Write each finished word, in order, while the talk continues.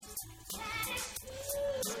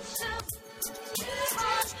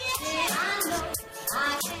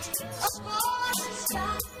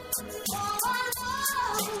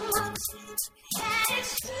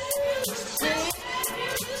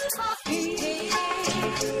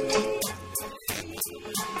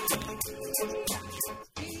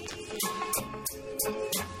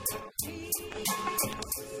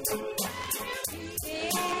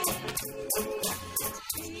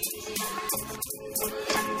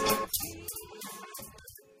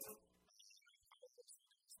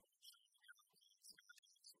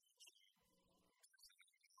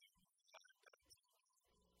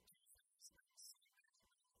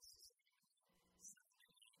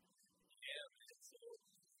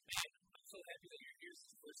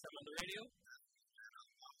First time on the radio?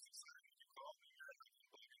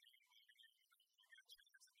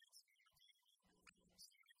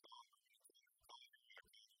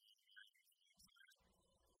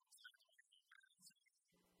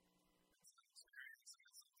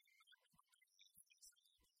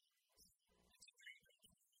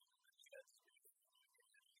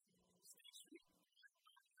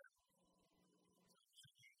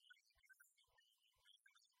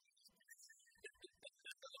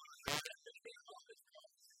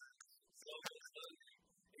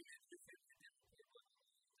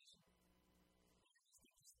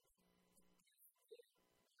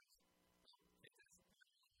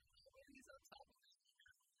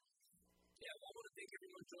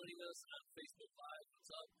 Joining us on Facebook Live. What's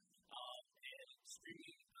up? And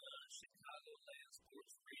streaming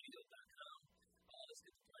ChicagolandSportsRadio.com. Let's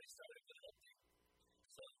get the party started with an update.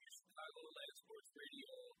 So, your Chicagoland Sports Radio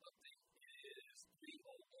update is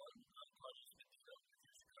 3:01. I'm Carlos Medina with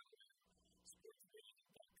your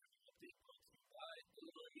ChicagolandSportsRadio.com update brought to you by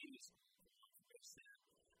Illinois Media School. For information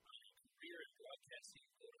on your career in broadcasting,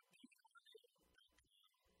 go to BYU.com.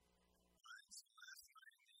 Alright, so last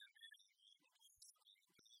night in the NBA,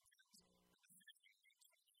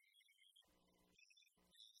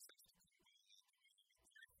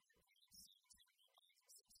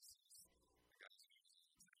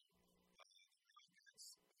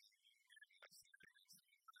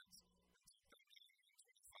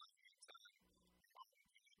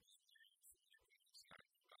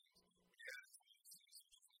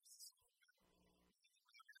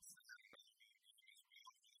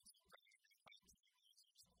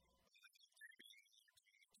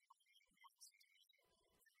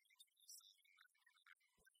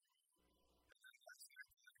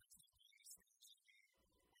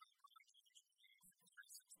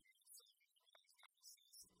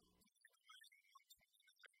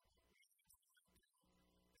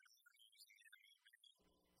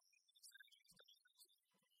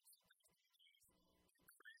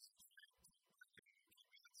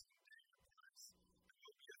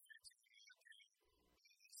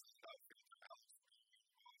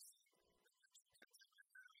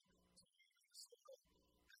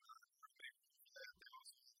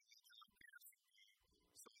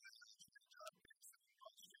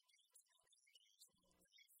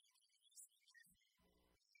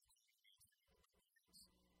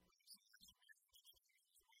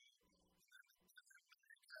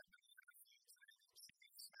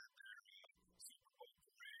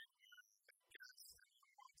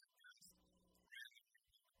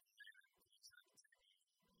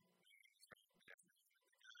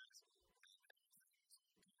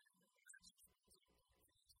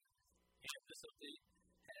 this update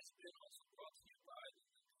has been also brought to you by the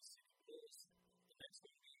Lincoln City Bulls. The next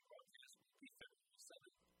home game broadcast will be February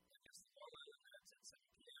 7th against the Long Island Knights at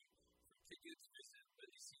 7 p.m. For tickets, visit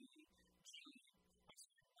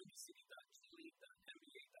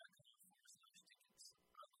windycity.ga.nba.com/tickets.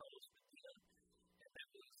 I'm Carlos Medina, and that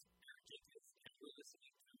was Eric Jenkins, and we're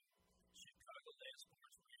listening to Chicagoland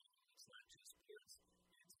Sports Radio. It's not just sports,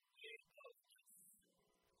 it's a way of life.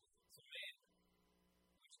 So, man,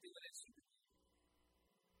 what you think of that Super Bowl?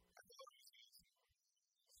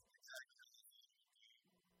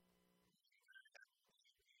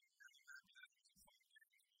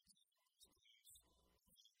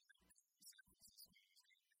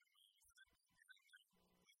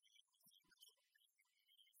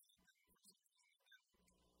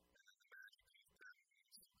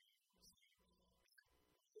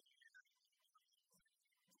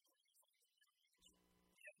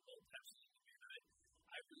 Absolutely, man.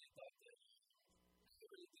 I really thought that I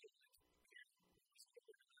really did like to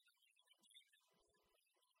compare it was over to the game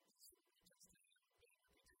and sort of just the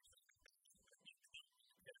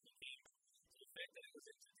reputation of the game. So the fact that it was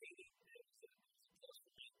entertaining, it was a plus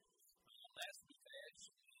for me. Last week I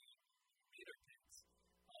actually made our picks.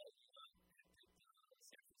 I picked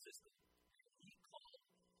San Francisco. He called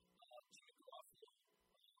Jimmy Garoppolo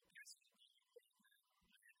passing the ball better than I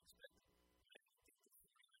had expected.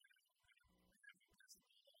 I think the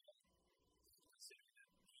 49ers considering that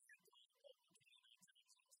he had thrown the ball 29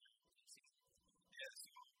 times in the season. Yeah,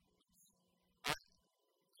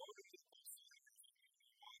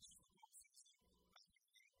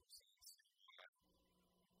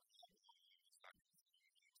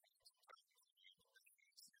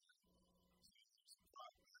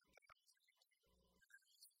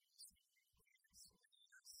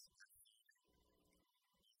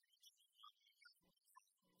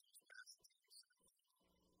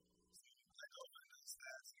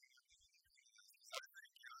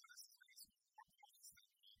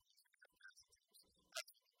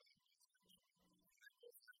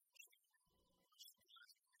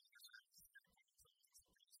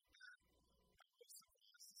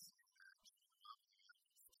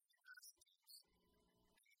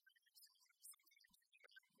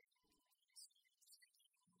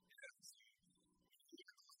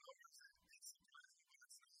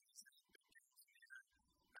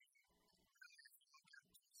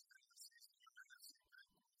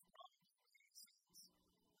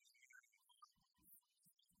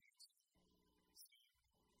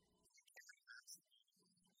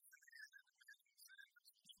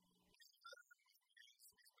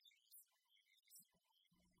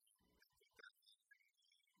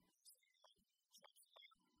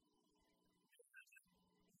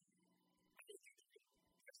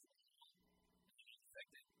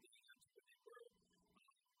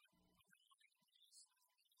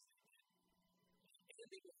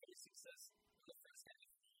 they were having success in the first half.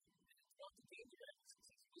 And throughout the game, they were having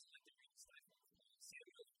success. It wasn't like they were getting stifled.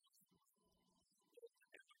 Samuel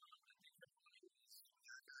was every run that they kept running was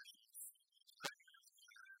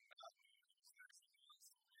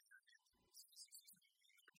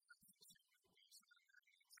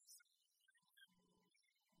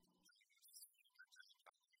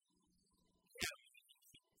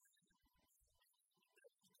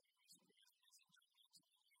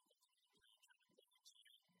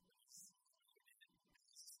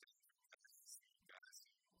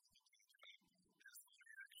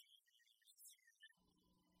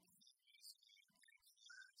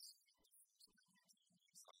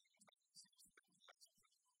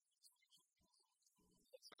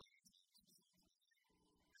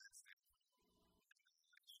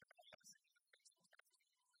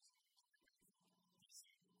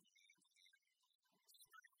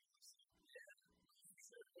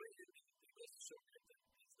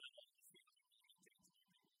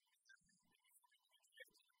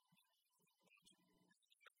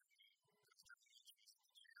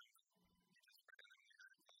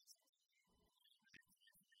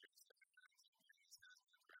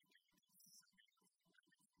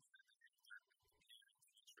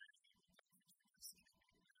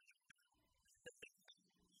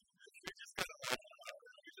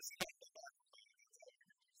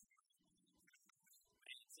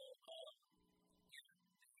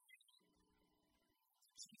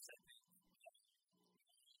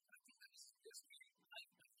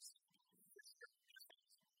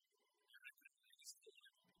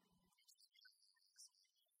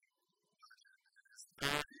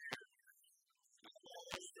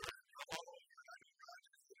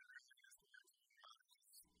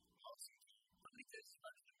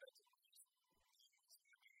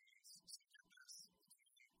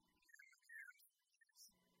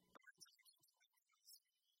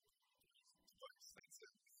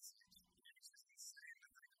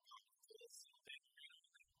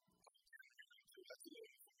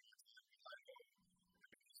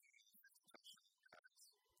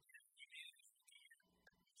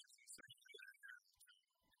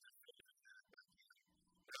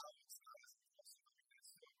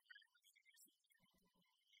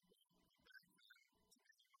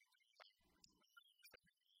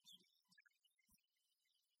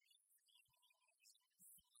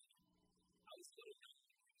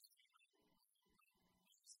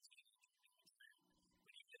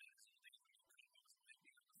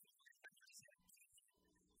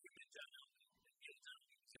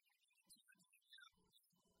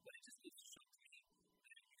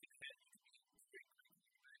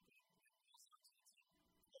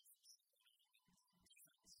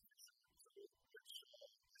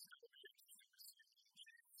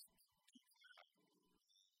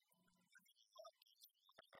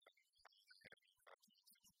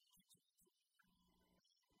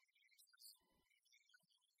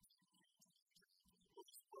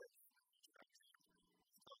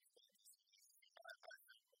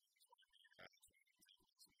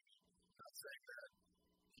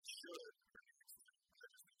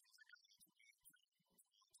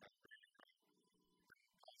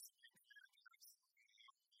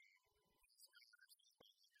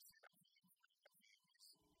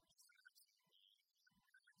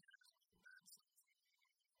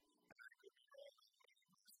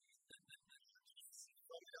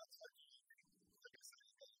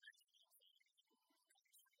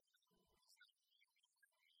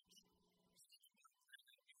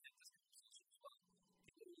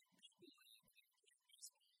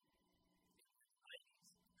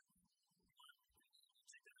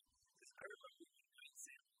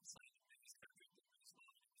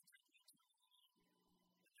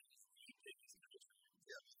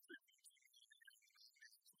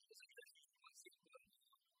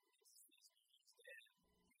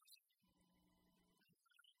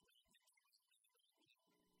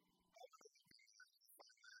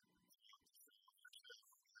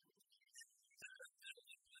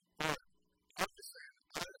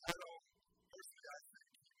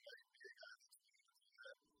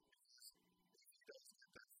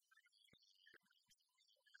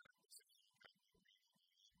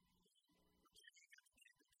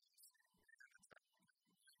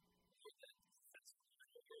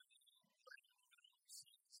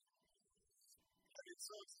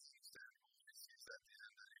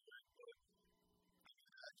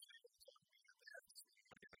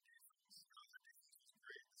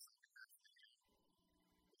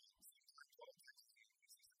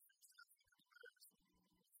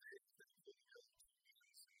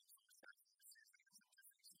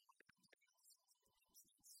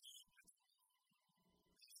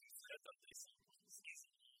thought they said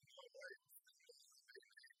season.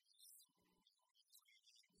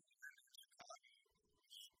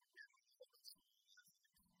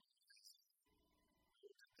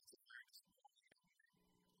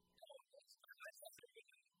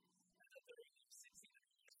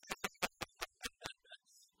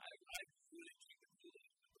 I really keep it cool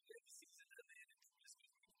with the way the season ended and just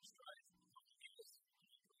was making strides. He was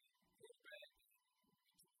quarterback,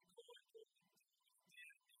 going to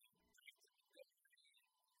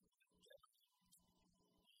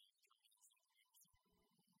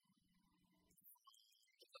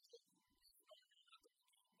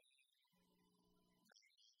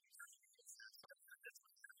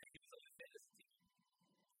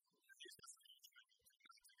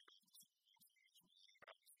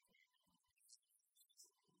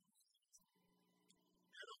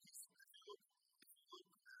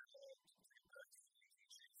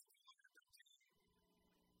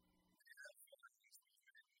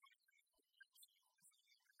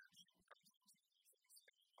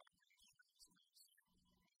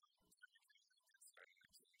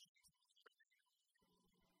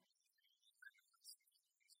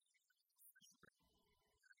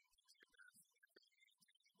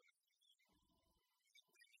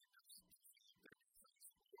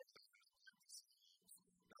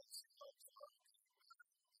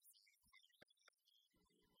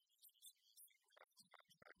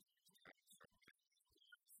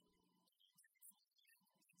he was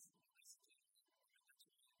on the fantasy team.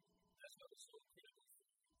 That's what was so critical for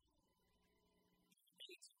me to the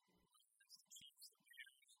Chiefs, the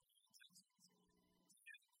Bears, the Texans, to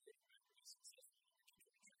have a quarterback who was successful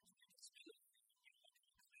in the speed.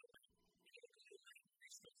 You look at the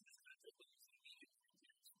restructure this contract, but it's immediately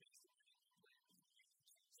reduced based on the players.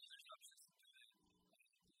 So there's options to do that.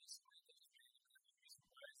 This week, I would be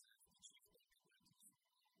surprised if the Chiefs don't get back to the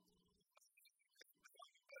Super Bowl. You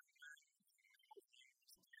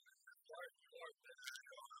are better.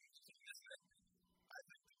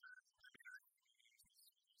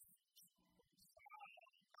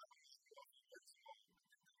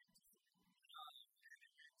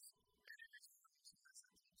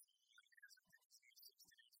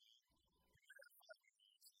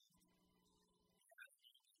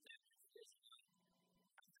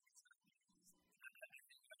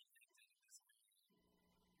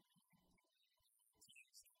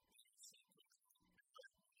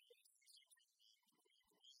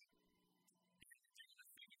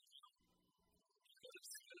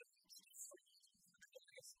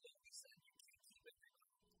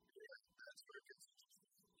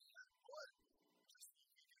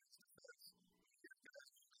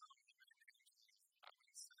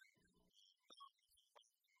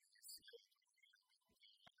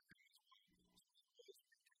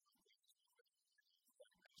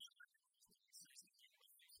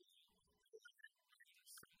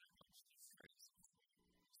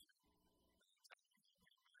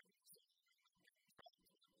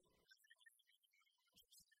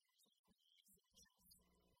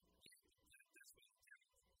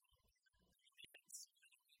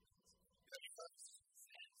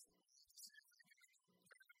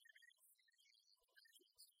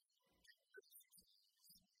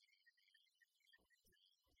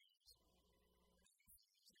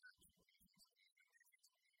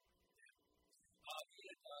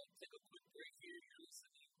 Take a quick break here. You're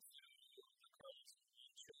listening to the Carlos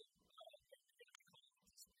Ruiz Show. We're going to be calling it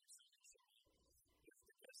the Sports Center Show with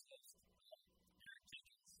the guest host, Eric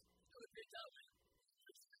Jenkins. Have a great time, man.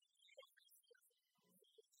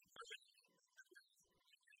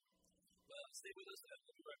 Well, stay with us, and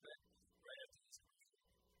we'll be right back right after this commercial.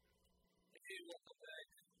 Hey, welcome back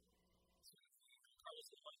to the Carlos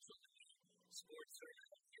Ruiz Show, the Sports Center.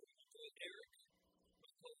 I'm here with Eric,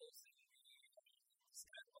 my co-host in the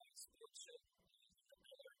Skybox Sports Show.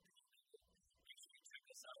 Make sure you check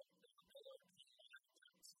us out at LRP.com.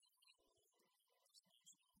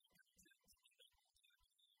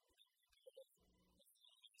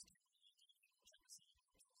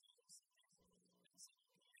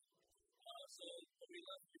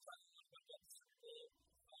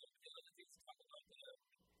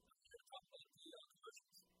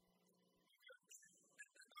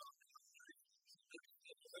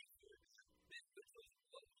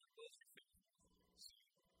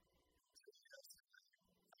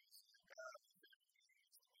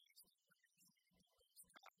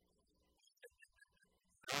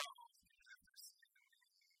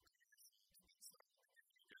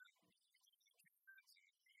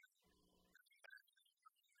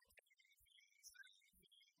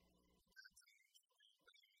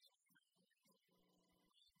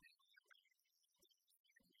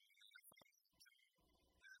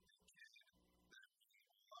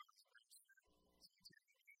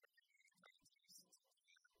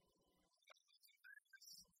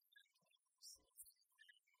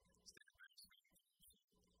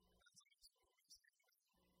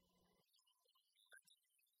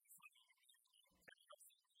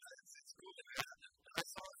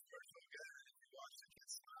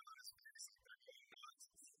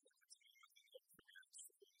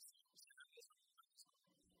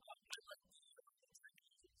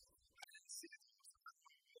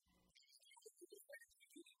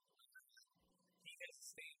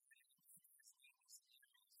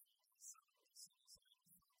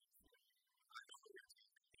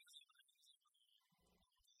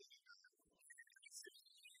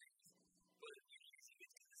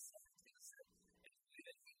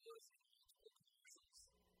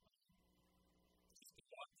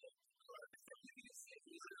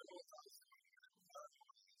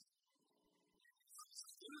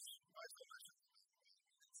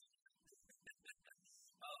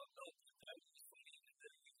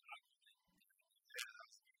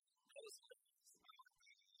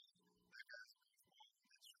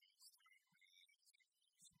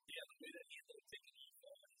 ended up taking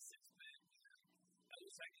off six men. I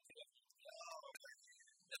wish I could take off.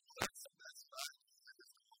 That's fine.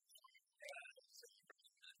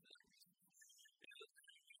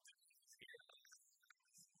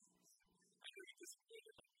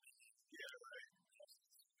 Yeah, right. That's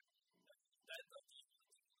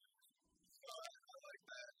I like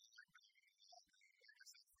that.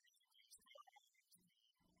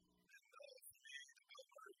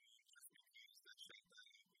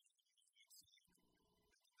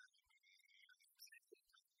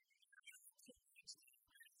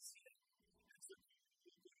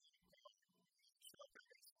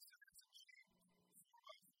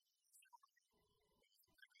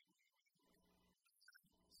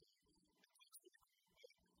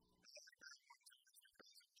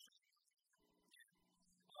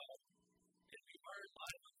 And we are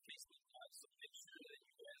live on Facebook Live, so make sure that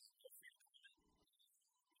you guys feel free to comment.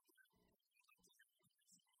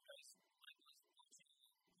 You guys like us watching.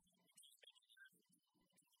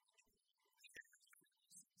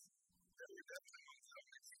 We definitely want to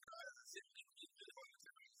make you guys.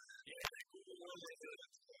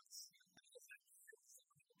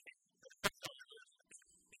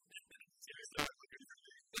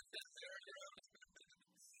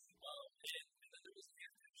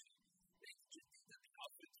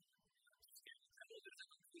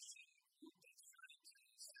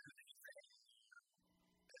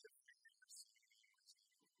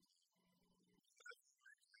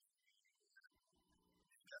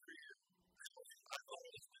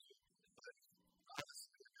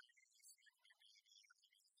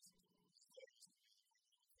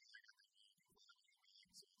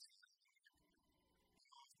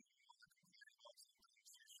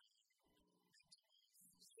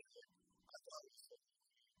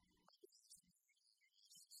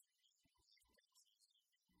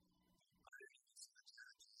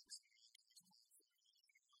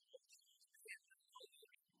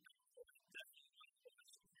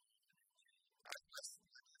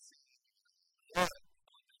 Yeah,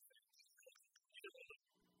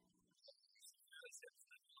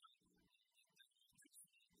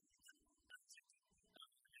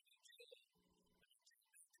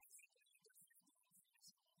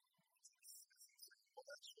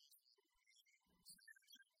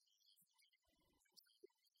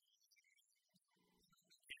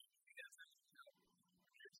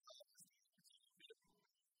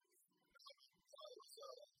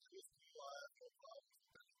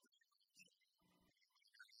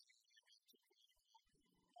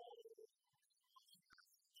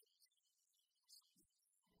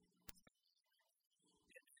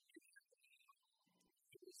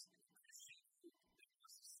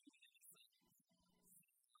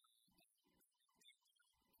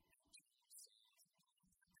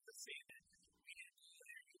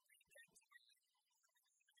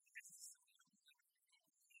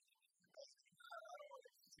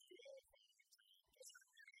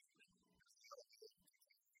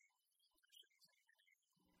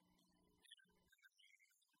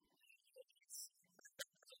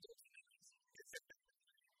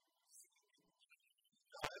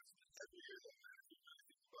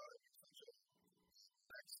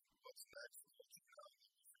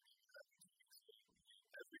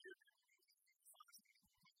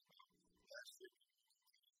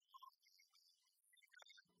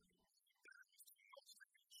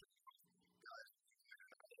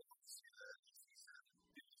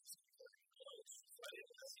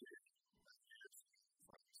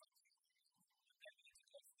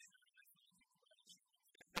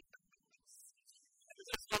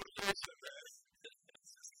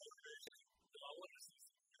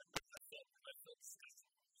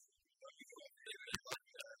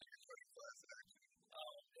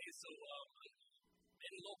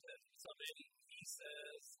 Manny Lopez, what's up, Manny? He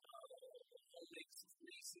says, home makes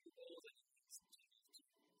 3 Super Bowls and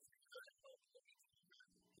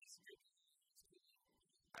he's good.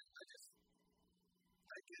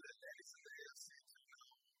 I get it. And it's in the AFC too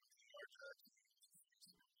now. Lamar Jackson.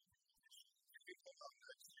 If he comes out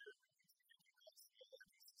next year,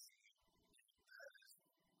 that is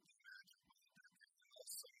the magic of the decade.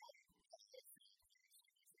 Unless someone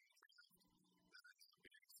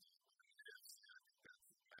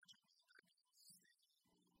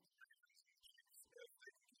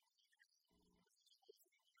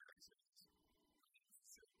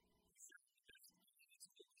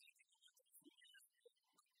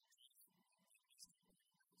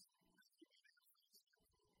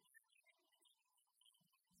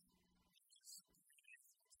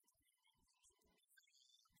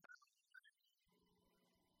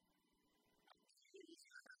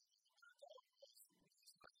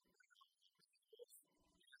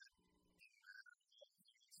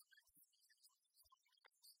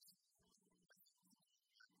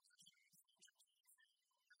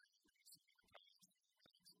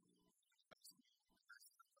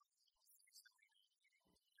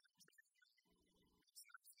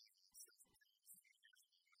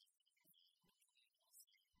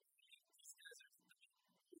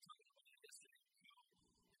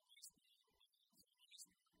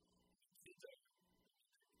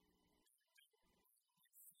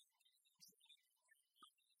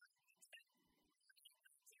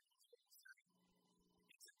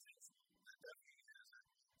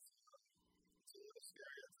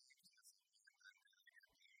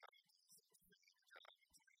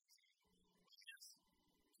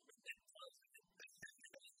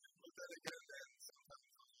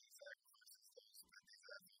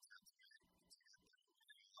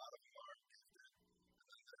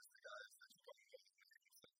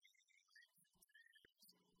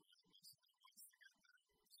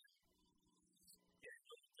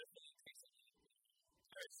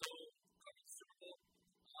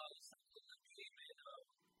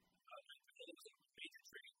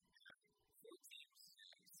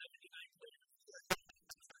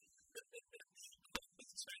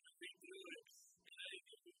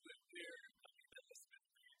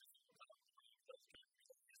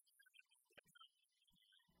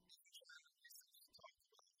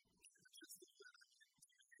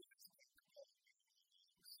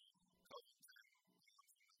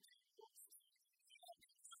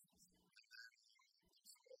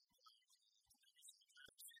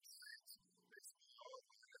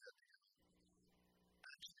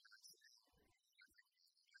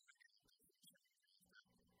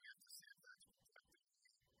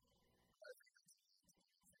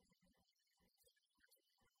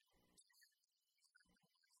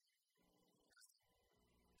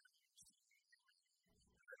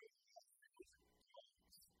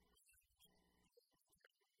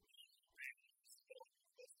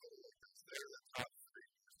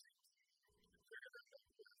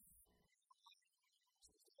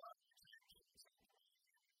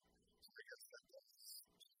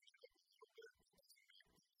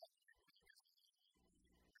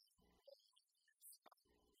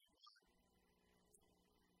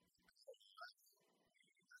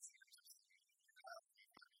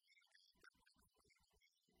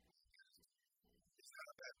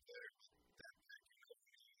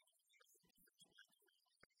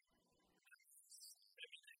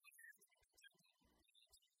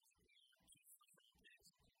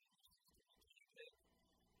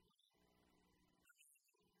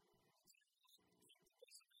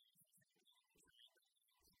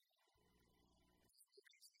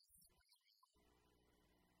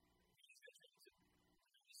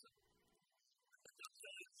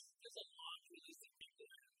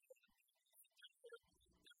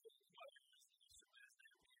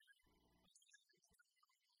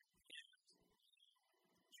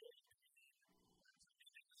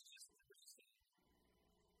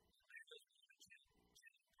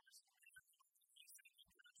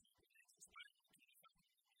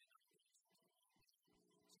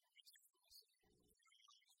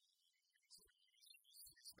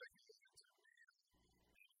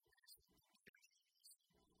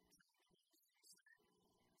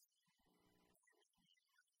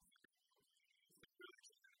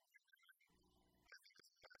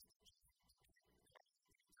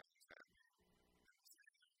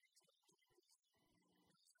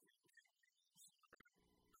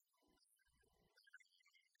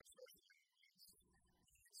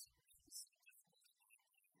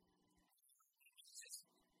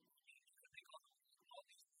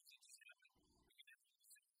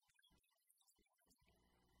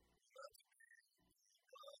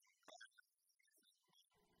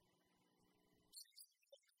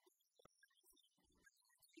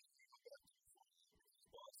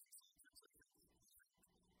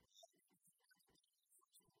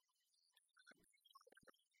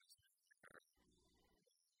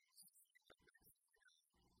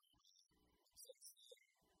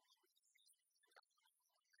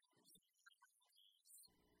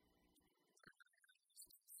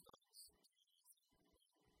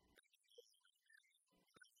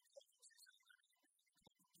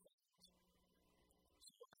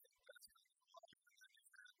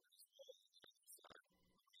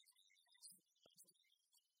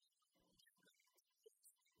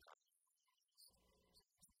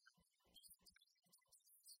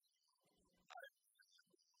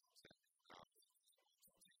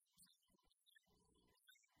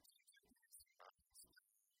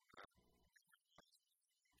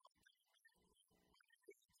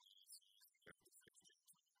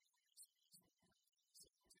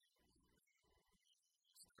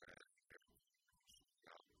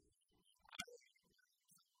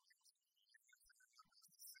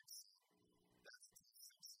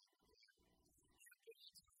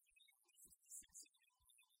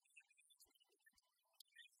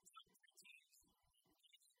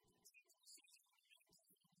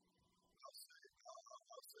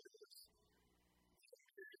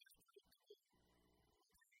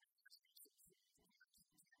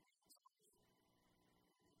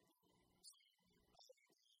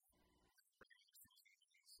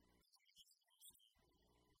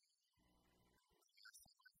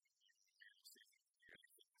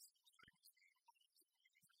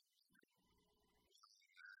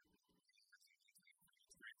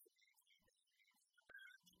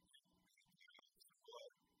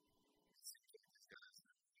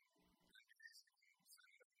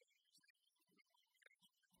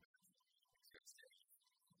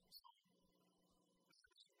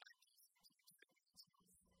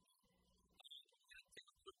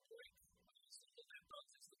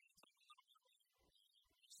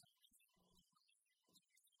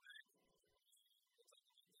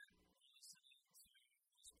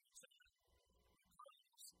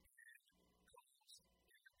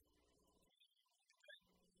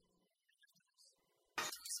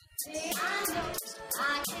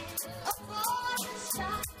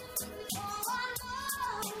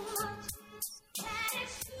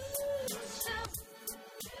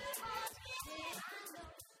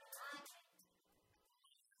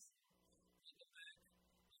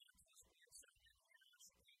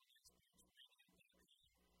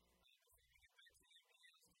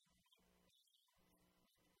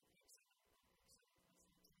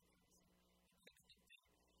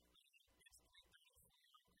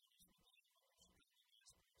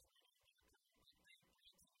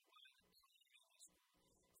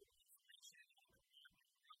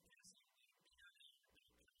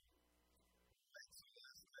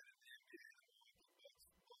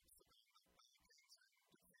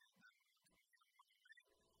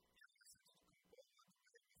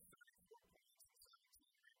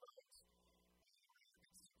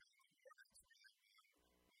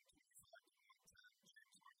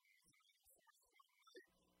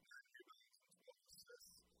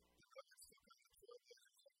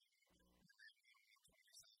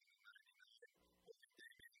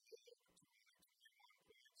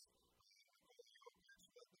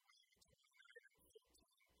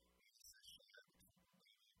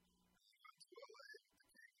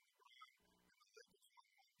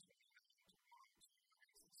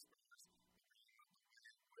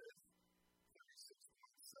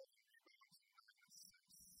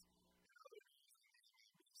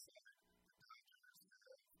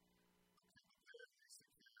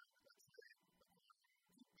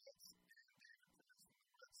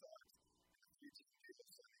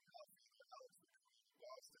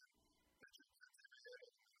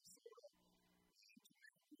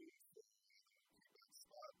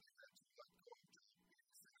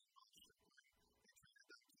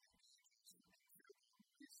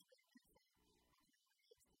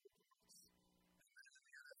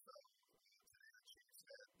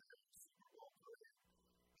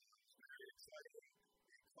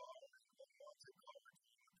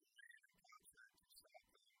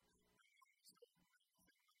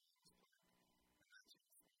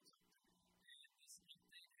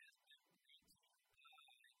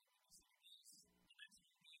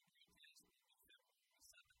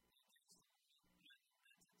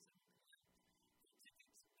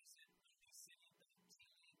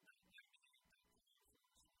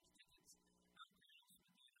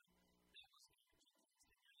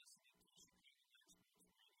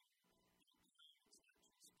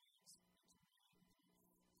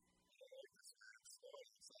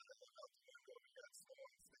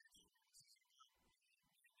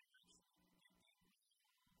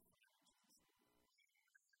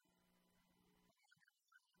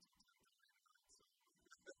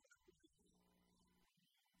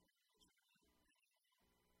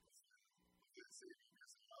see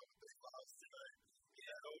because they lost tonight.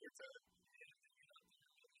 Yeah, overtime.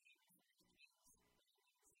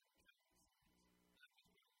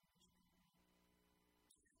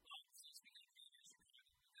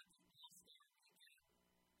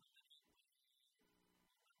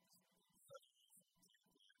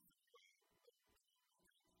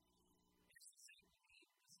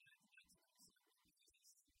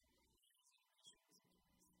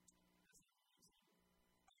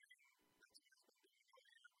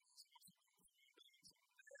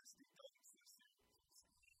 Nasty dunks this year.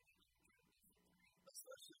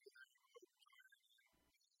 Especially with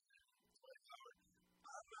Dwight Howard.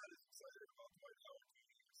 I'm not as excited about Dwight Howard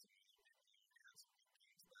joining as some other people. He had some good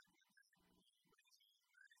games back in the day, but he's old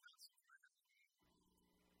man. He's not super active.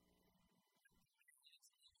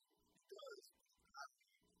 He does.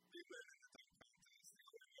 Big man in the dunk contest. The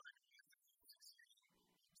only one I can really think of is two.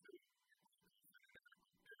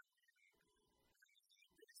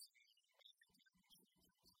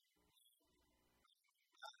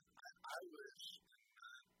 I wish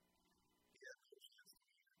he had no chance to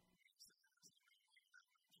win it. He said this, he would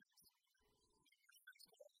have no chance to win it. That's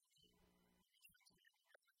all.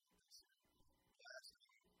 Last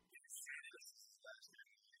year, this is his last year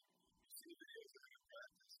in the league. You see videos of him in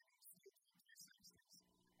practice, he can still do 360s.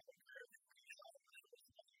 I don't care if you can out there,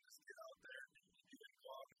 just get out there. You can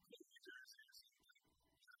go out and play New Jersey or something.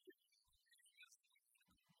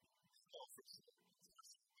 All for sure.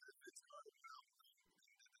 But if it's hard to win out in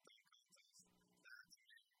the dunk contest, that to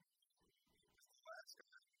me is the last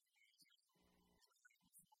guy who knows me.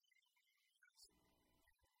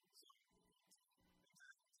 So,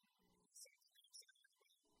 something to say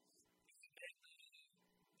about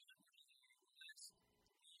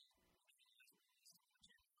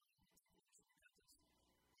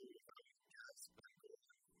who guys back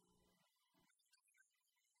over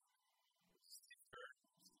Steve Kerr.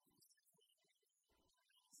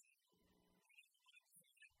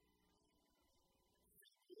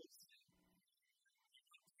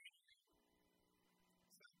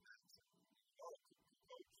 Oh,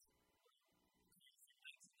 coach.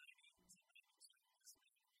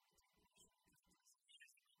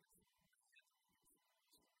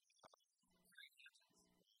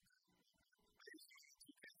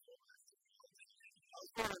 I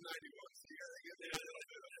was born in 91, so you gotta get there.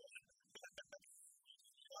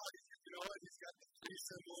 You know what? He's got the three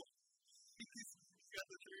symbol. He's got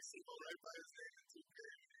the three symbol right by his name in 2K.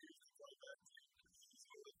 He used to play that team. He's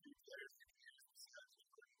one of the few players who can use besides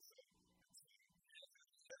Jordan. So it's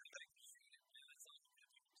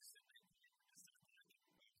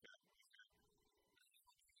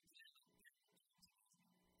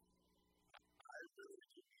I really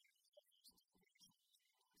do want to almost do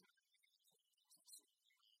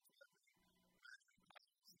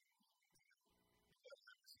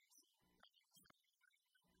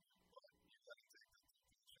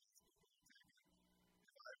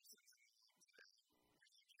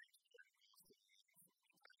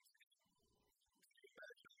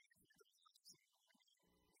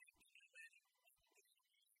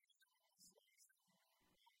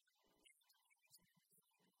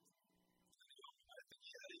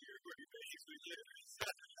a year where he basically did.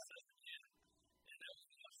 That's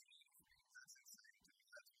insane too.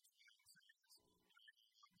 That's what's really insane is, you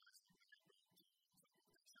go on guys like LeBron James,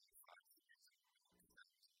 who shot 5 threes in one game. That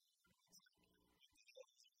was all. It's like, what the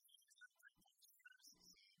hell is he doing? He's not 3 points first.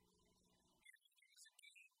 So,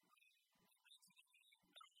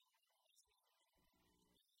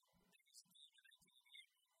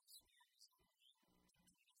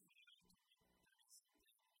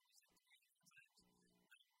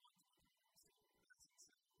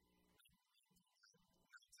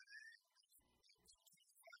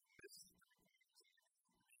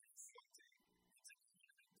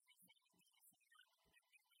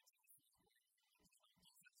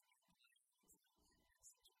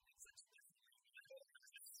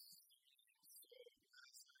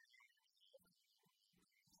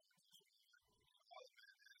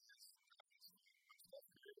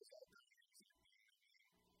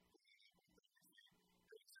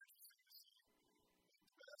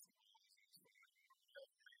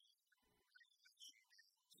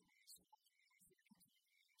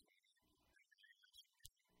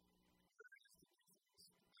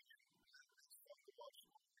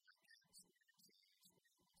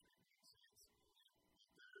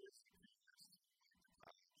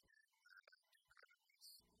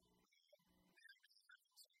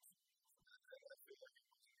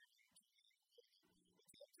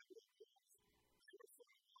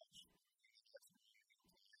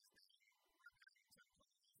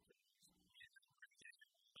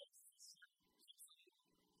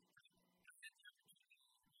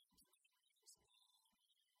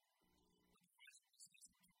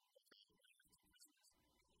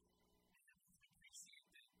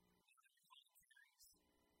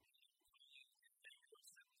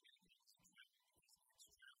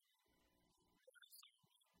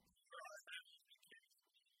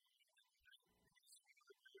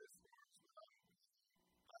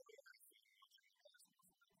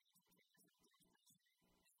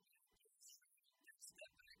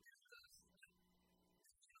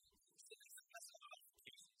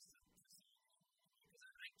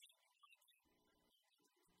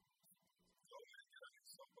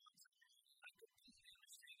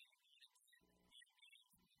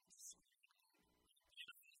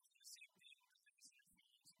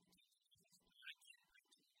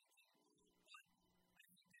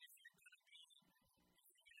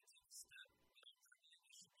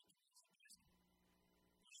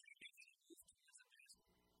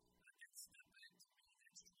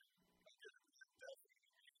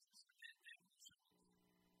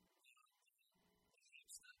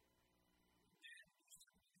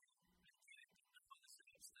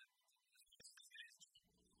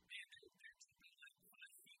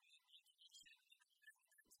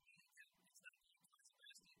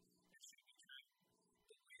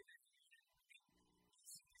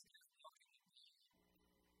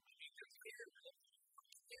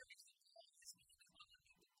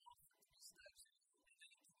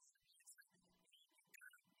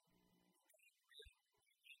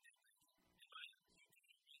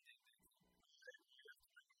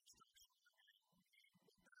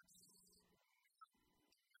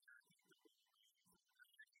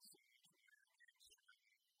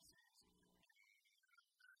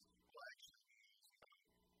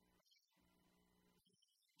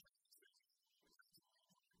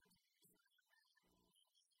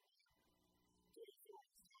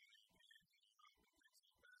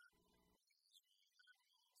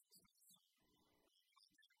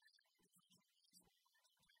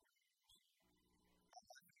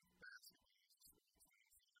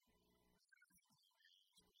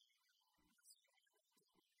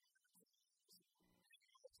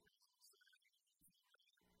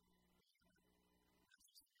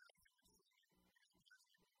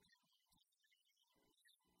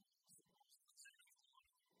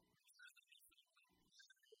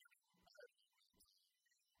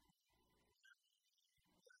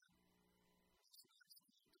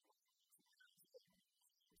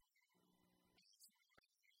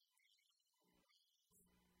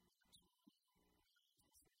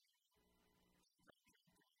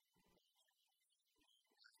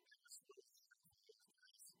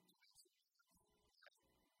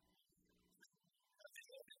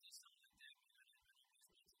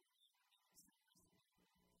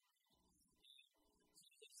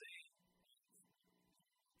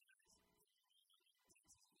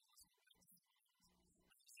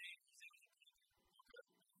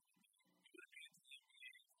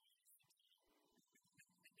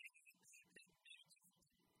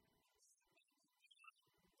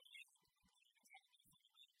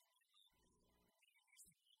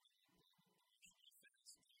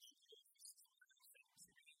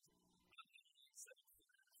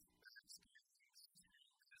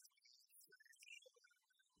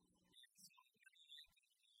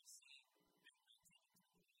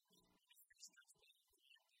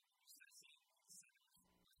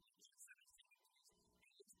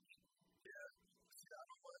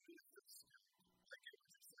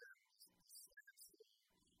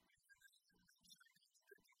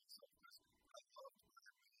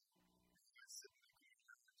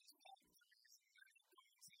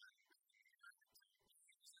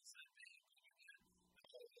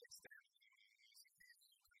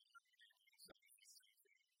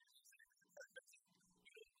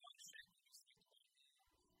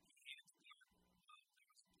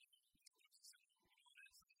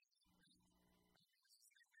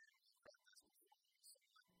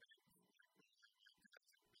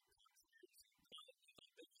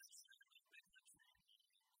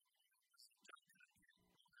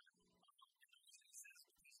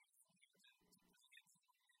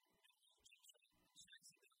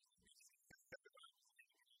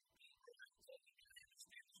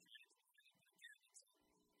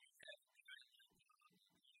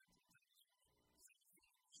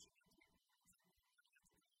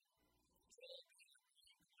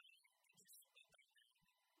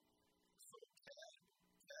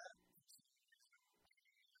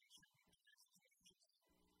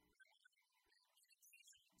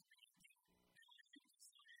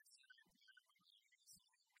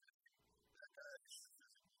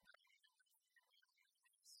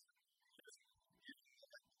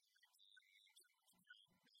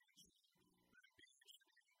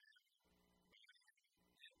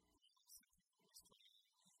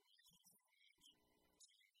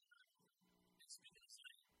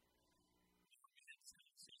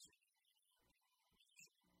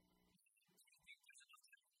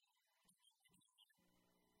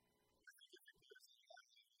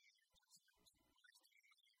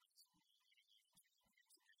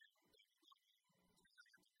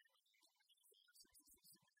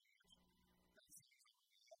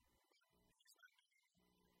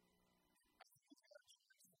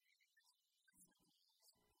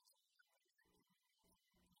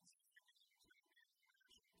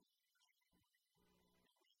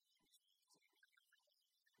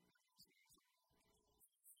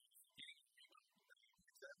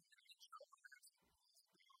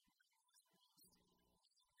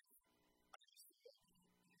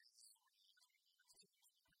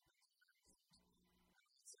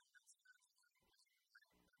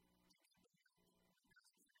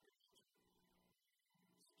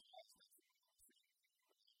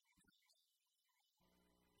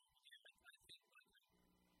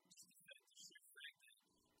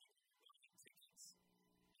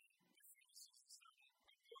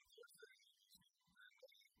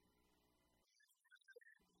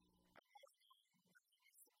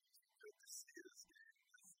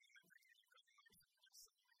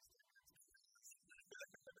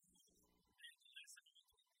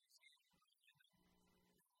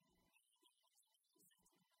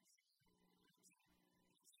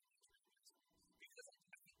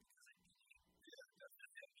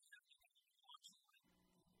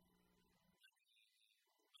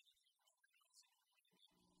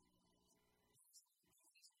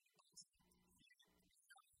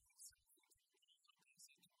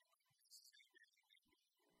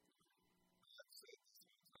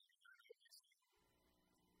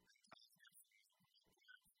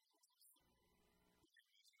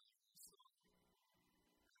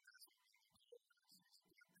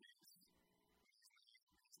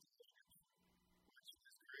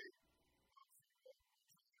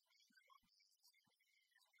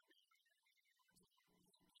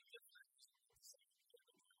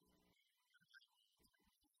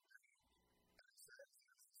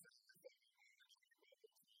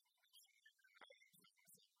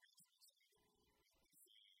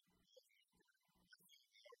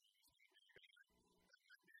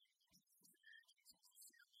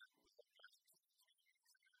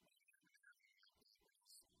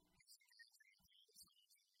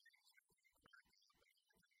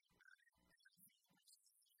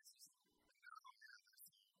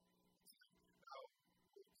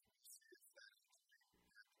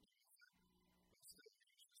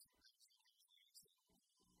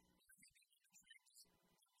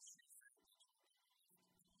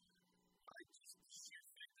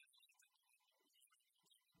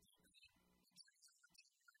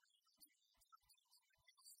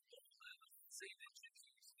 say that